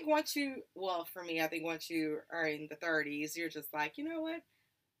think once you, well, for me, I think once you are in the 30s, you're just like, you know what?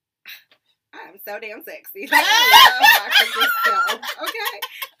 I'm so damn sexy. Like, I love my self.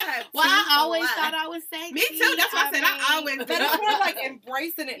 Okay. Well, I always thought I was sexy. Me too. That's why I said I always. But it's more like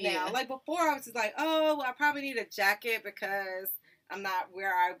embracing it now. Yeah. Like before, I was just like, oh, well, I probably need a jacket because I'm not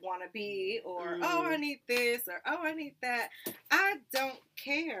where I want to be, or oh, I need this, or oh, I need that. I don't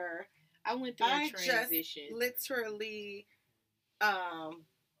care. I went through a transition. Just literally, I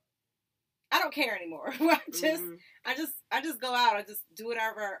don't care anymore. I just go out. I just do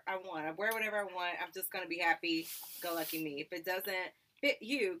whatever I want. I wear whatever I want. I'm just gonna be happy, go lucky me. If it doesn't fit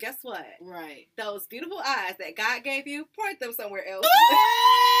you, guess what? Right. Those beautiful eyes that God gave you, point them somewhere else.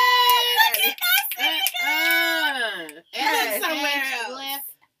 And somewhere else.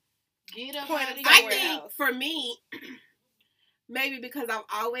 Get up. I think for me, maybe because I've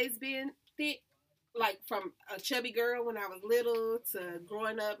always been thick, like from a chubby girl when I was little to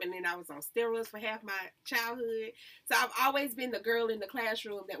growing up, and then I was on steroids for half my childhood. So I've always been the girl in the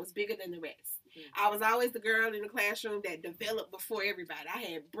classroom that was bigger than the rest. I was always the girl in the classroom that developed before everybody. I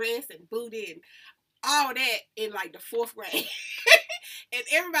had breasts and booty and all that in like the 4th grade. And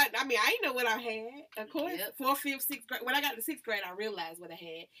everybody, I mean, I didn't know what I had. Of course, 4th, 5th, 6th grade. When I got to 6th grade, I realized what I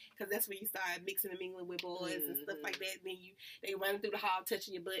had, because that's when you start mixing and mingling with boys and stuff like that. And then they running through the hall,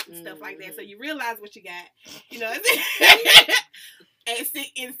 touching your butt and stuff like that. So you realize what you got, you know.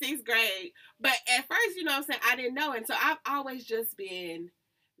 In 6th grade. But at first, you know what I'm saying, I didn't know. And so I've always just been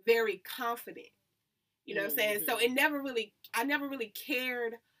very confident. You know what I'm saying? So I never really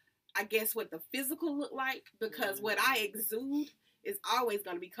cared, I guess, what the physical looked like, because what I exude is always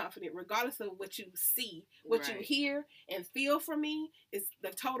going to be confident, regardless of what you see. What you hear and feel from me is the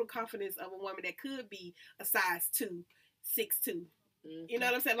total confidence of a woman that could be a size 2, 6'2". You know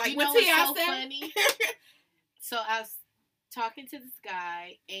what I'm saying? Like, what T.I. so said? Funny? So I was talking to this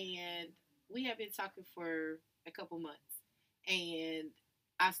guy, and we have been talking for a couple months, and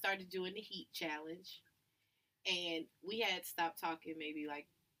I started doing the heat challenge, and we had stopped talking maybe like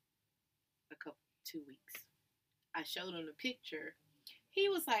 2 weeks. I showed him the picture. He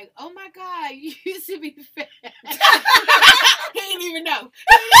was like, "Oh my God, you used to be fat." He didn't even know.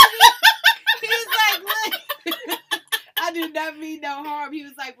 He was like, "Look, I do not mean no harm." He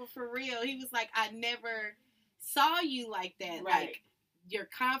was like, "But for real," he was like, "I never saw you like that. Right. Like your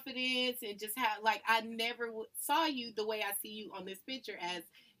confidence and just how, like, I never saw you the way I see you on this picture as,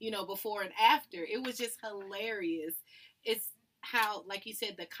 you know, before and after." It was just hilarious. how, like you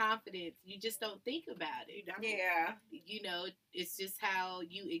said, the confidence, you just don't think about it. Yeah. You know, it's just how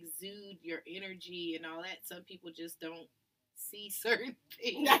you exude your energy and all that. Some people just don't see certain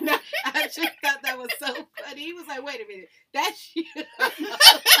things. I just thought that was so funny. He was like, wait a minute, that's you.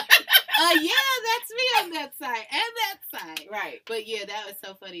 Yeah, that's me on that side and that side. Right. But yeah, that was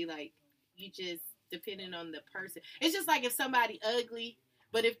so funny. Like, you just, depending on the person. It's just like if somebody ugly,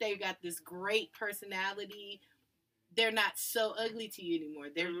 but if they've got this great personality, they're not so ugly to you anymore.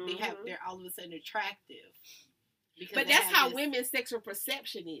 They're all of a sudden attractive. But that's how women's sexual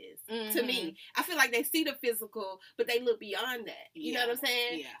perception is to me. I feel like they see the physical, but they look beyond that. You know what I'm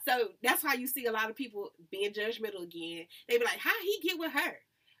saying? Yeah. So that's why you see a lot of people being judgmental again. They be like, "How he get with her?"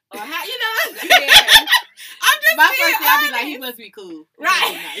 Or how, you know? Yeah. I'm just my being first thing, I'd be like, honest. he must be cool. He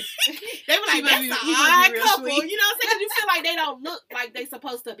Right. must be nice. They were like, He must that's be- an he must be odd real couple. sweet. You know what I'm saying? 'Cause you feel like they don't look like they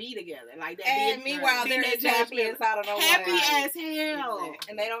supposed to be together. Like that. And meanwhile, they're as happy as I don't know happy what. as hell. Exactly.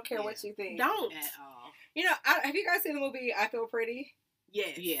 And they don't care what you think. Don't. At all. You know, have you guys seen the movie I Feel Pretty?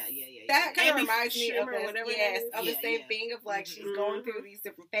 Yes. Yeah. That kind of Amy reminds me of Schumer or this, whatever that yes, is. of the Yeah, same yeah. thing of like she's Mhm. going through these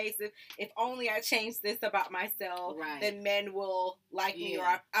different phases. If only I change this about myself, Right. then men will like me, or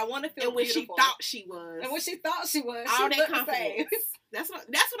Yeah. I want to feel And when beautiful. she thought she was. And when she thought she was, all she that looked the same. confidence. That's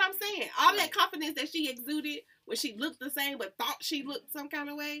what I'm saying. All that Right. confidence that she exuded when she looked the same but thought she looked some kind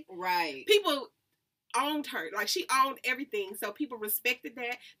of way. Right. People owned her. Like, she owned everything. So people respected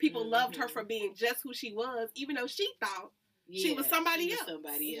that. People loved her Mhm. for being just who she was, even though she thought, she was Yeah, somebody she was else.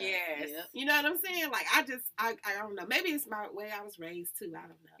 Somebody else. Yes. Yep. you know what I'm saying? Like, I don't know. Maybe it's my way I was raised too. I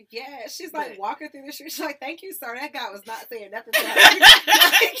don't know. Yeah, she's like But- walking through the street. She's like, "Thank you, sir." That guy was not saying nothing to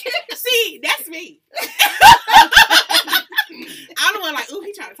her. See, that's me. I'm the one like, ooh,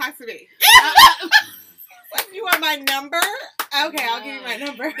 he trying to talk to me. Like, you want my number? Okay, I'll give you my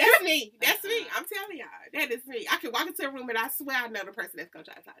number. That's me. That's me. I'm telling y'all. That is me. I can walk into a room and I swear I know the person that's going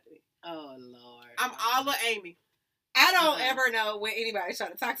to try to talk to me. Oh Lord. I'm all of Amy. I don't Uh-uh. ever know when anybody's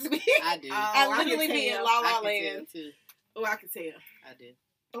trying to talk to me. I do. I I literally can be in tell. La I La can Land. tell, too. Oh, I can tell. I do.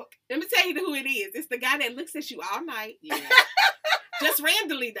 Oh, let me tell you who it is. It's the guy that looks at you all night. Yeah. Just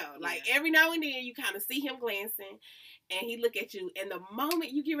randomly, though. Like, Yeah. every now and then you kind of see him glancing and he look at you. And the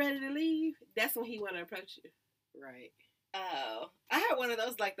moment you get ready to leave, that's when he want to approach you. Right. Oh, I had one of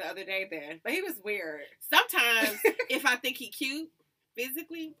those like the other day then, but he was weird. Sometimes, if I think he cute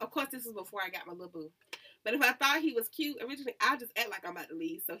physically, of course, this was before I got my little boo. But if I thought he was cute originally, I'll just act like I'm about to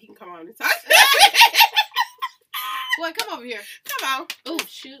leave so he can come on and talk. Boy, come over here. Come on. Oh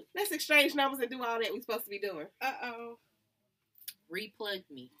shoot. Let's exchange numbers and do all that we're supposed to be doing. Uh-oh. Replug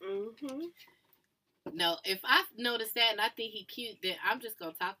me. Mm-hmm. No, if I notice that and I think he cute, then I'm just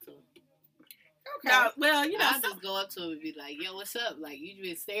gonna talk to him. Okay. No, well, you know, I'll just go up to him and be like, "Yo, what's up?" Like, you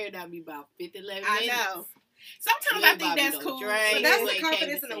been staring at me about 50, 11 I minutes. know. Sometimes You I ain't think bought me that's no cool. drink. But You that's ain't the came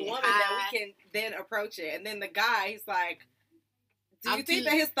confidence to in a say woman hi. that we can then approach it. And then the guy, he's like, do you I'm think too-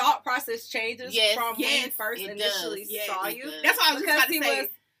 that his thought process changes Yes, from when he yes, first it initially does. Yes, saw it you? does. That's what I was just Because about to he say. was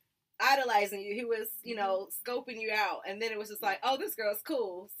idolizing you. He was, you know, scoping you out. And then it was just like, oh, this girl's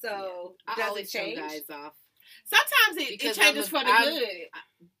cool. So I does it always show change? guys off. Sometimes it Because changes for the good.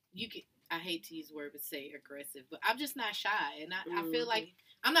 You can. I hate to use the word, but say aggressive, but I'm just not shy, and I feel like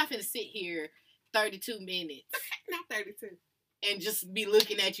I'm not gonna sit here 32 minutes Not 32. and just be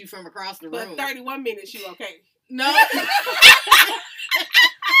looking at you from across the But room. 31 minutes, you okay. No.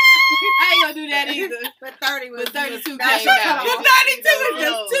 I ain't gonna do that either. But 30 was But 32 that came was out. cut The off. 32 is It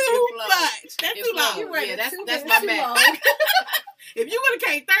just flows, too it flows. much. That's It too long. flows. You waited Yeah, that's 2 my minutes too bad. long. If you would have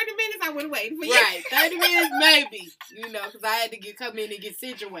came 30 minutes, I would have waited for you. Right, 30 minutes maybe, you know, because I had to come in and get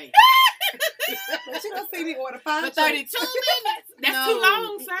situated. But you don't see me order 5 But 32 drinks. minutes? That's No. too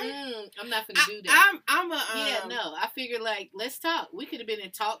long, sir. I'm not gonna do that. I'm a Yeah, no. I figured like let's talk. We could have been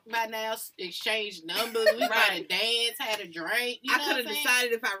in talk by now, exchanged numbers. We might have danced, had a drink. You I know could have what I'm saying?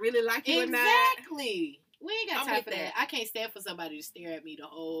 decided if I really like you or not. Exactly. We ain't got I'm time with for that. that. I can't stand for somebody to stare at me the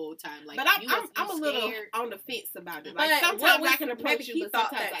whole time. Like, But you I'm a little scared. on the fence about it. But Like, sometimes what I can if approach maybe you, he but thought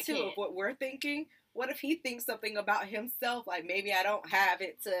sometimes that I too can't. of what we're thinking. What if he thinks something about himself? Like maybe I don't have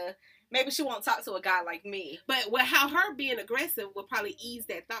it to. Maybe she won't talk to a guy like me. But how her being aggressive will probably ease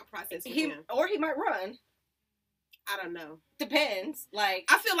that thought process for him. Or he might run. I don't know. Depends. Like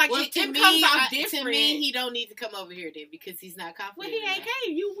I feel like Well, it to me, comes off different. to me, he don't need to come over here then because he's not confident. Well, he in ain't that.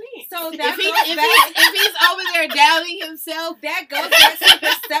 came. You win. so If, that he, goes if, back. he's, if he's over there doubting himself, That goes back to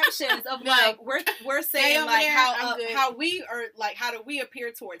perceptions of No. like we're saying over like there, I'm good. how we are like how do we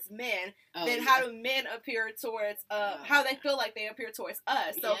appear towards men? oh, Then yeah. how do men appear towards how they feel like they appear towards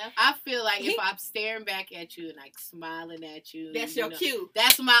us? So Yeah. I feel like he- if I'm staring back at you and like smiling at you, That's you your know, cue.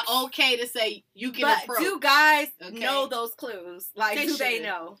 That's my okay to say you can but approach. do guys Okay. know those clues? Like, They do they should.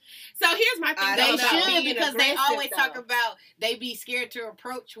 know? So here's my thing. I They don't know. should, Being because they aggressive, always talk though. about they be scared to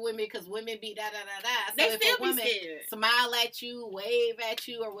approach women because women be da da da da. So They if still a be woman scared. smile at you, wave at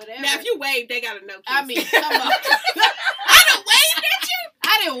you, or whatever. Now, if you wave, they gotta know. I mean, come on. I done waved at you.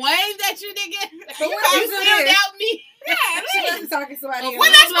 I didn't wave at you, nigga. But You what you is still it? doubt me? Yeah, She wasn't talking to somebody else. what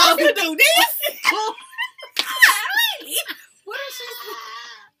am I supposed to do? This? What is she?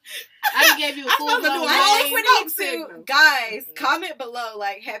 I done gave you a I'm full supposed to blown do I all think wave. we need smoke to, signal. guys, comment below.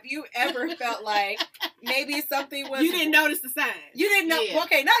 Like, have you ever felt like maybe something was You didn't notice the sign. You didn't know. Yeah.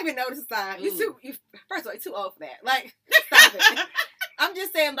 Okay, not even notice the sign. Ooh. First of all, you're too old for that. Like, stop it. I'm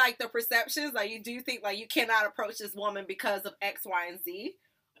just saying, like, the perceptions. Like, you do think like you cannot approach this woman because of X, Y, and Z,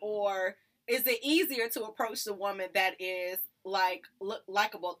 or is it easier to approach the woman that is like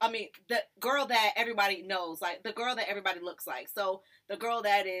likable? I mean, the girl that everybody knows, like the girl that everybody looks like. So the girl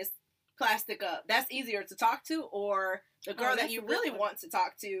that is plastic up, that's easier to talk to, or the girl that that's you a good really one. want to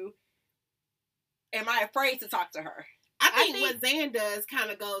talk to. Am I afraid to talk to her? I I think think- what Zan does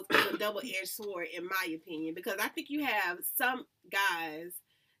kind of goes as a double-edged sword, in my opinion, because I think you have some guys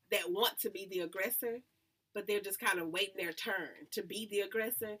that want to be the aggressor, but they're just kind of waiting their turn to be the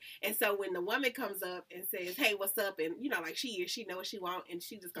aggressor. And so when the woman comes up and says, "Hey, what's up?" and you know, like she know what she want, and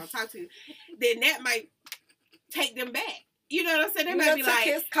she just gonna talk to you, then that might take them back. You know what I'm saying? They You might done be took like,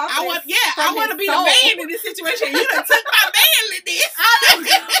 his I want confidence to from be his the soul. man in this situation. You done took my man in this.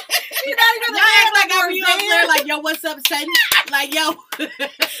 You're not even Y'all act like I I be up there like, yo, what's up, son? Like, yo,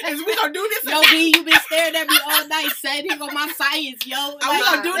 Is we gonna do this? yo, or not? B, you been staring at me all night, son. Here go my science, yo. Are we Like,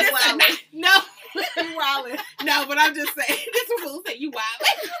 gonna do this or Wow. not? no. You wildin'. No, but I'm just saying. This fool said you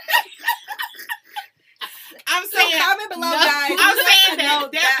wild. I'm So saying. comment below, No. guys. I'm We like saying to know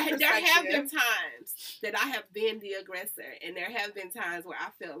that there have perspective. been times that I have been the aggressor, and there have been times where I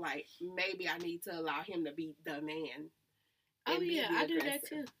felt like maybe I need to allow him to be the man. Oh, and be yeah, the I do that aggressor.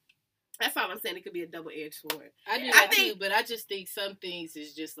 too. That's all I'm saying. It could be a double-edged sword. I do I that think- too, but I just think some things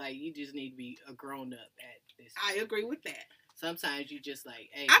is just like, you just need to be a grown up at this. I agree with that. Sometimes you just like,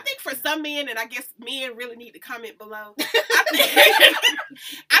 hey. I think for some men, and I guess men really need to comment below.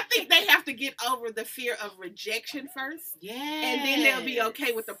 I think they have to get over the fear of rejection first. yeah, And then they'll be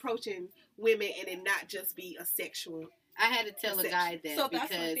okay with approaching women and it not just be a sexual. I had to tell a guy that So that's what I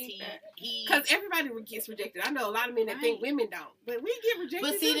because think that- he Because everybody gets rejected. I know a lot of men that think Right. women don't. But we get rejected.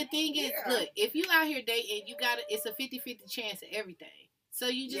 But see, too. the thing is, Yeah. look, if you out here dating, you got it's a 50-50 chance of everything. So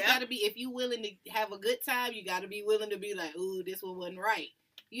you just Yep. got to be, if you willing to have a good time, you got to be willing to be like, ooh, this one wasn't right.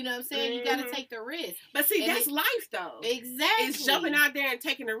 You know what I'm saying? You got to Mhm. take the risk. But see, and that's life though. Exactly. It's jumping out there and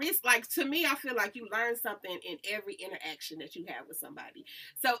taking a risk. Like, to me, I feel like you learn something in every interaction that you have with somebody.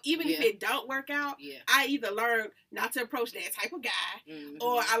 So even if Yeah. it don't work out, Yeah. I either learn not to approach that type of guy, Mhm.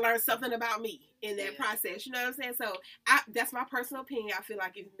 or I learned something about me in that Yeah. process. You know what I'm saying? So that's my personal opinion. I feel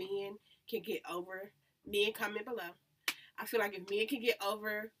like if men can get over, men comment below. I feel like if men can get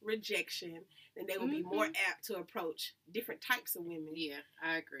over rejection, then they will be more apt to approach different types of women. Yeah,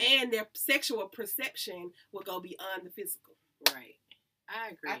 I agree. And their sexual perception will go beyond the physical. Right. I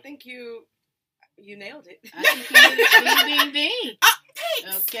agree. I think you nailed it. I think you ding, ding, ding.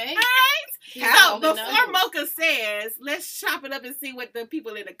 Thanks. Okay. All right. How So the before numbers. Mocha says, let's chop it up and see what the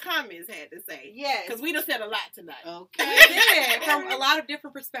people in the comments had to say. Yes. Because we done said a lot tonight. Okay. We did, from a lot of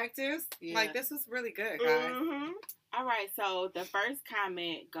different perspectives. Yeah. Like, this was really good, guys. Mhm. All right, so the first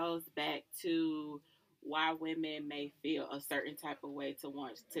comment goes back to why women may feel a certain type of way to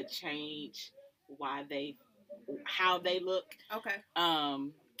want to change how they look. Okay.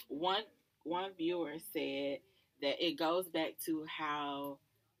 One viewer said that it goes back to how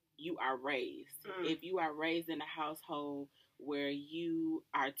you are raised. Mm. If you are raised in a household where you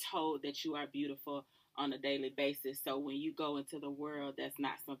are told that you are beautiful on a daily basis, so when you go into the world, that's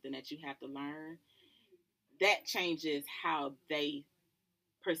not something that you have to learn. That changes how they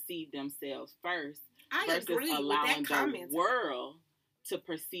perceive themselves first I versus agree with allowing that comment. the world to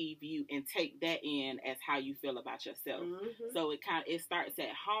perceive you and take that in as how you feel about yourself. Mhm. So it starts at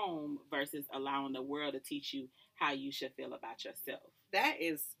home versus allowing the world to teach you how you should feel about yourself.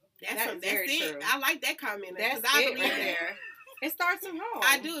 That's That's very it. true. I like that comment. That's Because I it believe right that. there. It starts from home.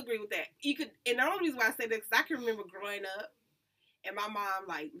 I do agree with that. You could, and the only reason why I say that is I can remember growing up and my mom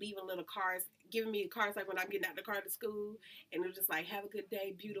like leaving little cards, giving me cards like when I'm getting out the car to school, and it was just like, have a good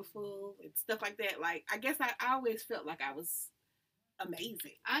day, beautiful, and stuff like that. Like, I guess I always felt like I was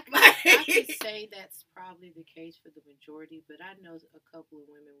amazing. I could say that's probably the case for the majority, but I know a couple of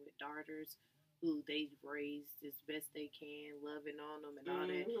women with daughters who they've raised as best they can, loving on them and all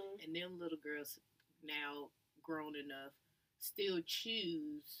that. Mhm. And them little girls now grown enough still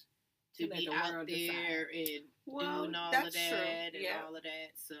choose to let be the out world there decide. and Well, doing all of that's that true. and Yeah. all of that.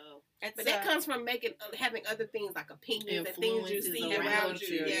 So It's, But that comes from having other things like opinions and things you influences see around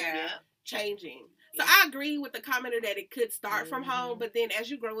you. Yeah. Changing. So Yeah. I agree with the commenter that it could start from Mhm. home, but then as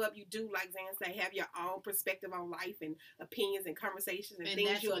you grow up, you do, like Zan say, have your own perspective on life and opinions and conversations and And things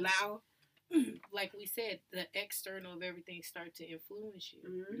that's you what- allow. like we said, the external of everything start to influence you,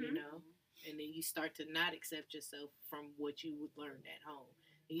 you Mhm. know, and then you start to not accept yourself from what you would learn at home,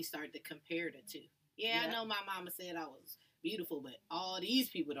 and you start to compare the two. Yeah, Yeah. I know my mama said I was beautiful, but all these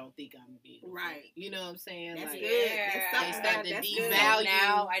people don't think I'm beautiful. Right. You know what I'm saying? That's like, good. Yeah. That's They something start that- to that's So good. devalue-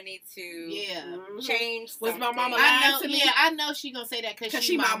 now I need to Yeah. Mhm. change. Was my mama something. lying I know. to me? Yeah, I know she gonna say that because 'Cause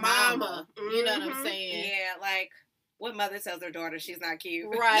she my mama. Mhm. You know what I'm saying? Yeah, like what mother tells her daughter she's not cute.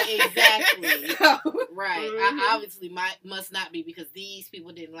 Right. Exactly. So, Right. Mhm. I obviously must not be because these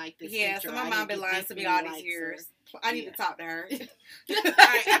people didn't like this. yeah, picture. so I my mom didn't been get lying this to me many all these likes, years. or- I need Yeah. to talk to her. All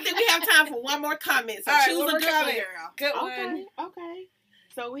right, I think we have time for one more comment. So All right, choose one a more good one, comment. girl. Good Okay, one. okay.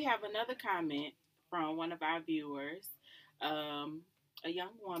 So we have another comment from one of our viewers, a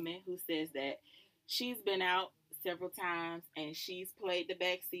young woman who says that she's been out several times and she's played the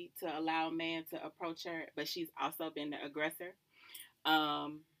backseat to allow a man to approach her, but she's also been the aggressor.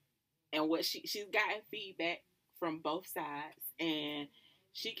 And what she's gotten feedback from both sides, and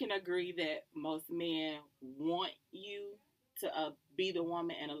she can agree that most men want you to be the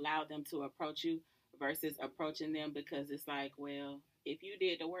woman and allow them to approach you versus approaching them because it's like, well, if you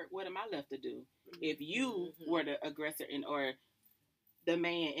did the work, what am I left to do? If you Mhm. were the aggressor or the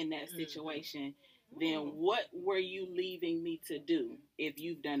man in that Mhm. situation, then what were you leaving me to do if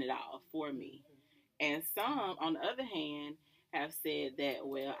you've done it all for me? And some, on the other hand, have said that,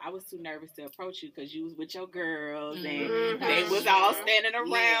 well, I was too nervous to approach you because you was with your girls and Mhm. they was all standing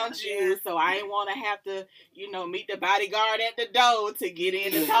around Yeah. you, so I didn't want to have to, meet the bodyguard at the door to get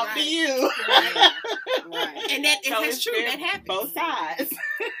in and talk to Right. you. Yeah. Right. And that's it's true. very- That happens. Both sides.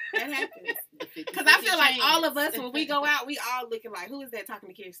 That happens. The 50-50 Because I feel like change. all of us, when we go out, we all looking like, who is that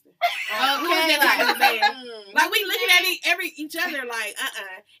talking to Kirsten? Who is Okay, that talking to Zan? mm, Like, we looking at each other like,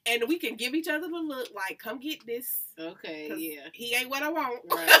 and we can give each other the look like, come get this. okay, 'Cause yeah, He ain't what I want.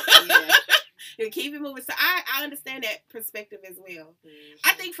 right, yeah. And keep it moving. So I understand that perspective as well.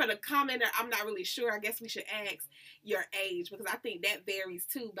 I think for the commenter, I'm not really sure. I guess we should ask your age because I think that varies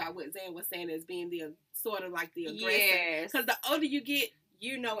too by what Zan was saying as being the sort of like the aggressor. Yes. Because the older you get,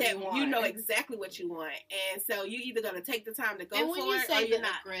 You know what that you want. you know exactly what you want, and so you either gonna take the time to go And when for you it or say you're the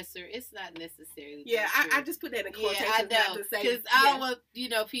not. aggressor, it's not necessarily. Yeah, true. I just put that in Yeah, quotations I not know, to say because I don't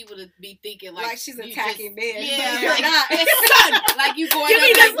want people to be thinking like she's you attacking men. just, but yeah, you're like, not. son, like you going Give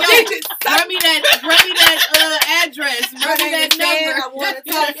me up this like, digit, yo, run me that address, My run me name that is Zan. I number. want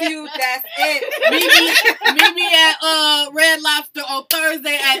to talk to you. That's it. meet me at Red Lobster on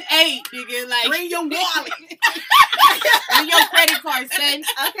Thursday at 8, nigga. Like Bring your wallet. bring your credit card, son.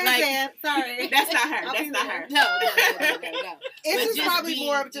 Okay, Like- Zan. Sorry. That's not her. I'll That's be not there. her. No. It's But just just probably be,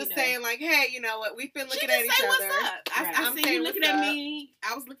 more of just you know. saying like, hey, you know what? We've been She looking just at each say other. what's up. Right. I I'm see saying you looking what's at up. me.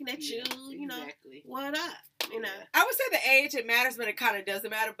 I was looking at you. Yeah, You know exactly. what up? You know. I would say the age it matters, but it kind of doesn't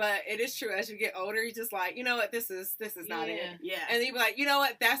matter. But it is true as you get older, you're just like, you know what? This is not it. Yeah. And then you be like, you know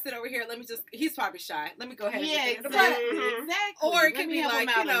what? That's it over here. Let me just. He's probably shy. Let me go ahead and Yeah, get in the exactly. front. Mhm. Exactly. Or it Let could me be help like, him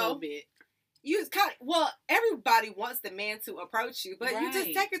out you a know, little bit. You kind well, everybody wants the man to approach you, but you just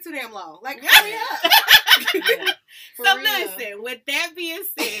Right. take it too damn long. Like, Right. hurry up. Yeah. For So real. listen, with that being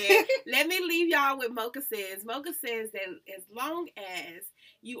said, let me leave y'all with Mocha says. Mocha says that as long as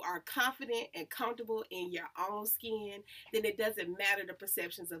you are confident and comfortable in your own skin, then it doesn't matter the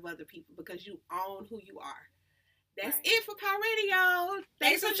perceptions of other people because you own who you are. That's Right. it for Power Radio.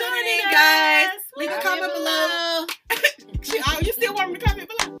 Thanks for tuning joining in, us. guys. Leave a Woo! comment below. You